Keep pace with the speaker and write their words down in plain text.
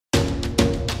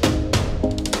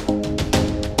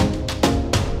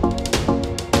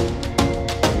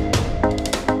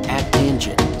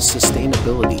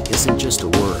sustainability isn't just a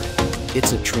word.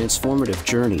 It's a transformative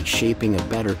journey shaping a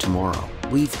better tomorrow.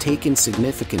 We've taken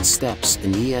significant steps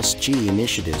in ESG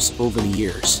initiatives over the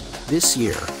years. This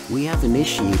year, we have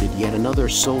initiated yet another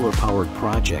solar-powered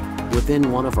project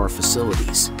within one of our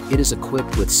facilities. It is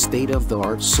equipped with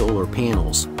state-of-the-art solar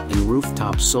panels and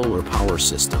rooftop solar power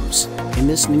systems. In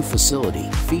this new facility,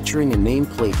 featuring a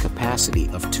nameplate capacity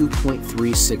of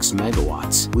 2.36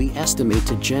 megawatts, we estimate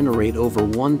to generate over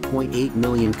 1.8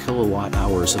 million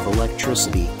kilowatt-hours of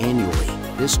electricity annually.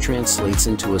 This translates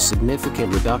into a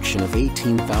significant reduction of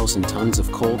 18,000 tons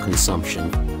of coal consumption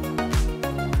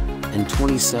and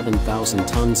 27,000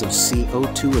 tons of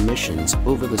CO2 emissions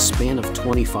over the span of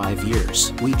 25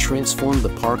 years. We transformed the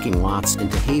parking lots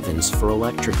into havens for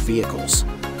electric vehicles.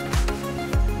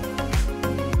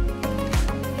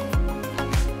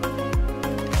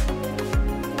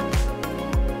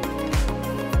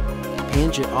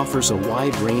 PANJIT offers a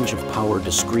wide range of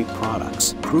power-discrete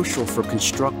products, crucial for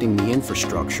constructing the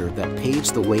infrastructure that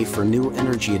paves the way for new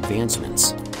energy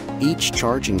advancements. Each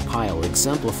charging pile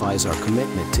exemplifies our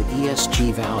commitment to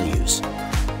ESG values,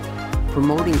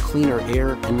 promoting cleaner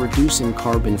air and reducing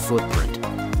carbon footprint.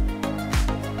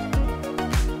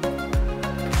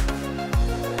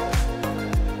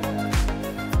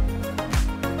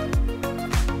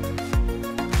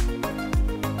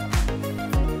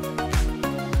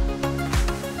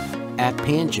 At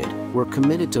PANJIT, we're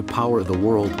committed to power the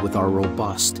world with our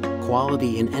robust,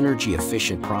 quality and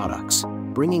energy-efficient products,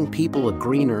 bringing people a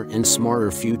greener and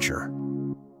smarter future.